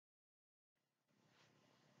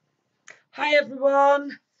Hi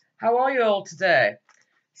everyone, how are you all today?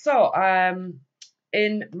 So,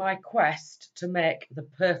 in my quest to make the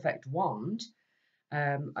perfect wand,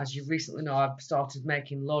 as you recently know, I've started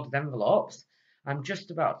making loaded envelopes. I'm just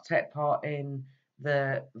about to take part in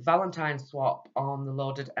the Valentines swap on the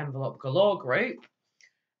Loaded Envelope Galore group,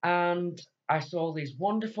 and I saw these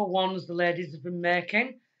wonderful ones the ladies have been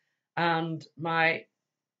making, and my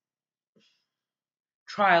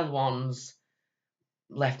trial ones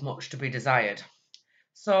left much to be desired.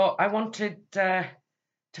 So I wanted to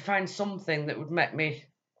find something that would make me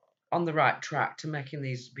on the right track to making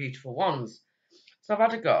these beautiful ones. So I've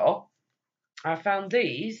had a go. I found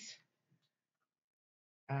these.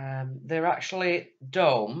 They're actually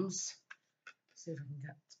domes. Let's see if I can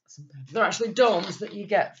get some paper. They're actually domes that you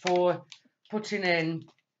get for putting in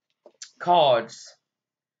cards.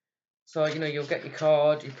 So, you'll get your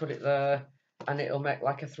card, you put it there, and it'll make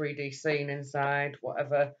like a 3D scene inside,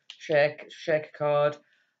 whatever, shake a card.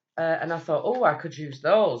 And I thought, oh, I could use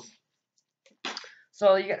those.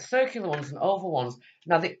 So you get circular ones and oval ones.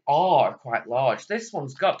 Now they are quite large. This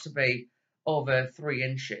one's got to be over 3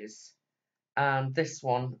 inches. And this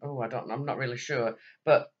one, oh, I don't know, I'm not really sure.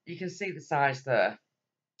 But you can see the size there.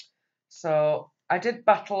 So I did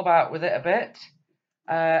battle about with it a bit.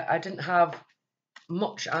 I didn't have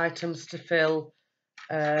much items to fill.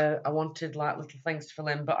 I wanted like little things to fill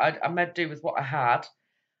in, but I made do with what I had.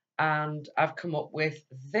 And I've come up with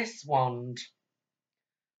this wand.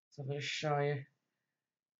 So I'm going to show you.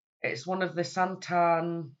 It's one of the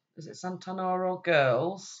is it Santanoro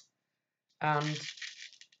girls? And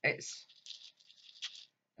it's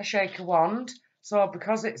a shaker wand. So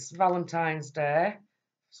because it's Valentine's Day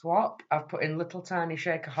swap, I've put in little tiny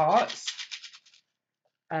shaker hearts.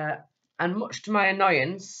 And much to my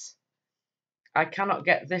annoyance, I cannot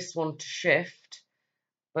get this one to shift,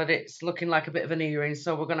 but it's looking like a bit of an earring,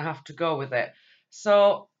 so we're going to have to go with it.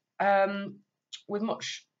 So with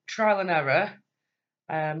much trial and error,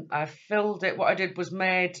 I filled it. What I did was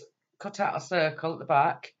cut out a circle at the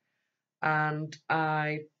back, and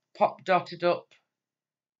I pop dotted up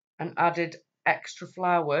and added extra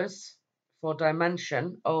flowers for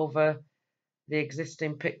dimension over the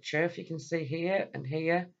existing picture, if you can see here and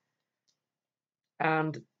here.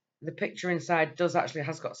 And the picture inside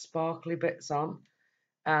has got sparkly bits on,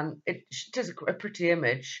 and it is a pretty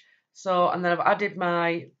image. So, and then I've added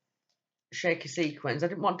my shaky sequins. I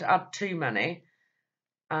didn't want to add too many,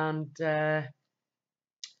 and I've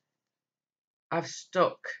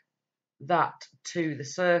stuck that to the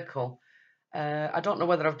circle. I don't know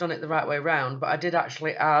whether I've done it the right way round, but I did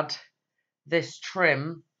actually add this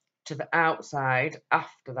trim to the outside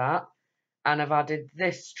after that, and I've added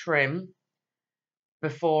this trim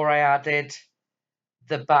before I added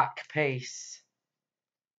the back piece.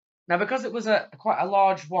 Now, because it was quite a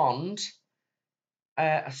large wand,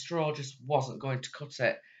 a straw just wasn't going to cut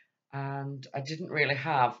it, and I didn't really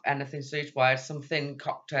have anything suitable. I had some thin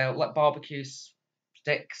cocktail, like barbecue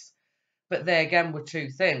sticks, but they again were too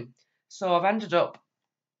thin. So I've ended up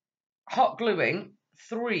hot gluing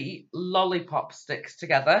 3 lollipop sticks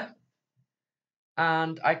together,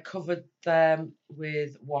 and I covered them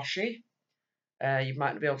with washi. You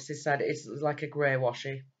might be able to see it's like a grey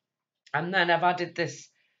washi. And then I've added this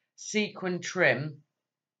sequin trim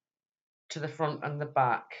to the front and the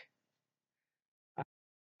back. I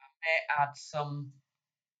may add some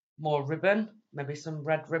more ribbon, maybe some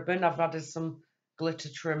red ribbon. I've added some glitter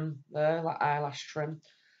trim there, like eyelash trim.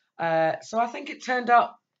 So I think it turned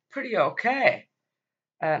out pretty okay.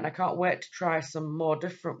 And I can't wait to try some more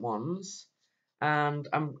different ones. And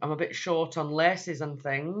I'm a bit short on laces and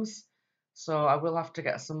things, so I will have to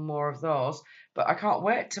get some more of those. But I can't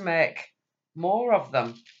wait to make more of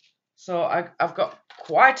them. So I've got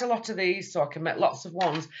quite a lot of these, so I can make lots of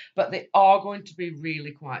ones, but they are going to be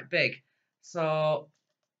really quite big. So,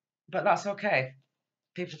 but that's okay.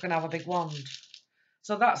 People can have a big wand.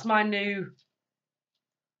 So that's my new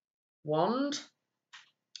wand.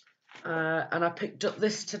 And I picked up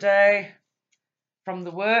this today from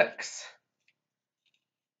the works.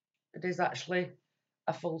 It is actually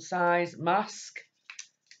a full-size mask.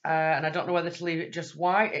 And I don't know whether to leave it just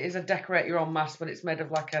white. It is a decorate your own mask, but it's made of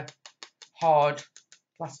like a hard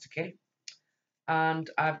plasticky. And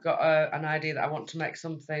I've got an idea that I want to make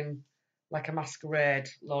something like a masquerade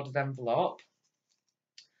loaded envelope.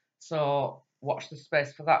 So watch the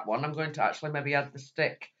space for that one. I'm going to actually maybe add the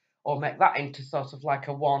stick or make that into sort of like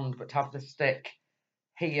a wand, but have the stick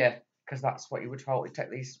here, because that's what you would hold. You take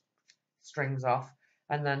these strings off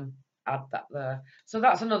and then add that there. So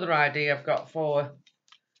that's another idea I've got for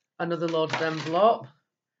another loaded envelope.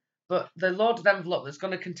 But the loaded envelope that's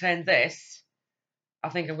going to contain this I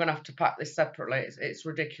think I'm going to have to pack this separately. It's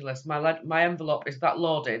ridiculous. My envelope is that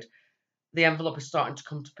loaded. The envelope is starting to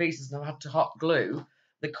come to pieces, and I've had to hot glue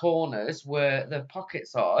the corners where the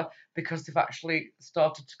pockets are because they've actually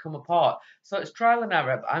started to come apart. So it's trial and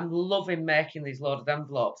error, but I'm loving making these loaded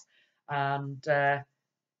envelopes. And I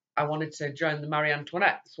wanted to join the Marie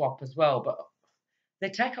Antoinette swap as well, but they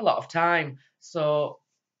take a lot of time. So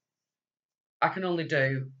I can only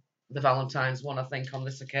do the Valentine's one, I think, on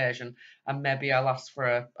this occasion, and maybe I'll ask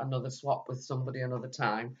for another swap with somebody another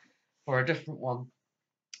time for a different one.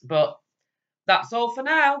 But that's all for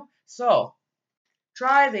now. So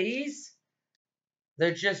try these.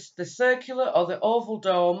 They're just the circular or the oval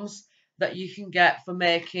domes that you can get for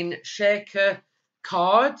making shaker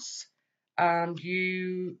cards, and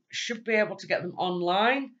you should be able to get them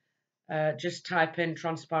online. Just type in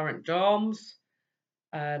transparent domes.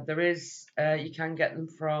 You can get them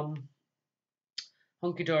from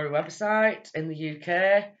Hunky Dory website in the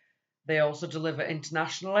UK. They also deliver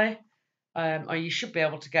internationally. Or you should be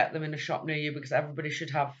able to get them in a shop near you because everybody should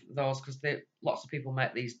have those because lots of people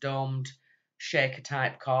make these domed shaker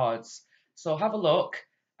type cards. So have a look,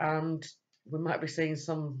 and we might be seeing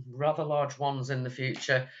some rather large ones in the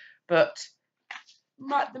future, but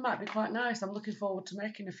they might be quite nice. I'm looking forward to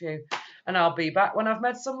making a few, and I'll be back when I've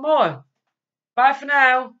made some more. Bye for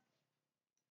now.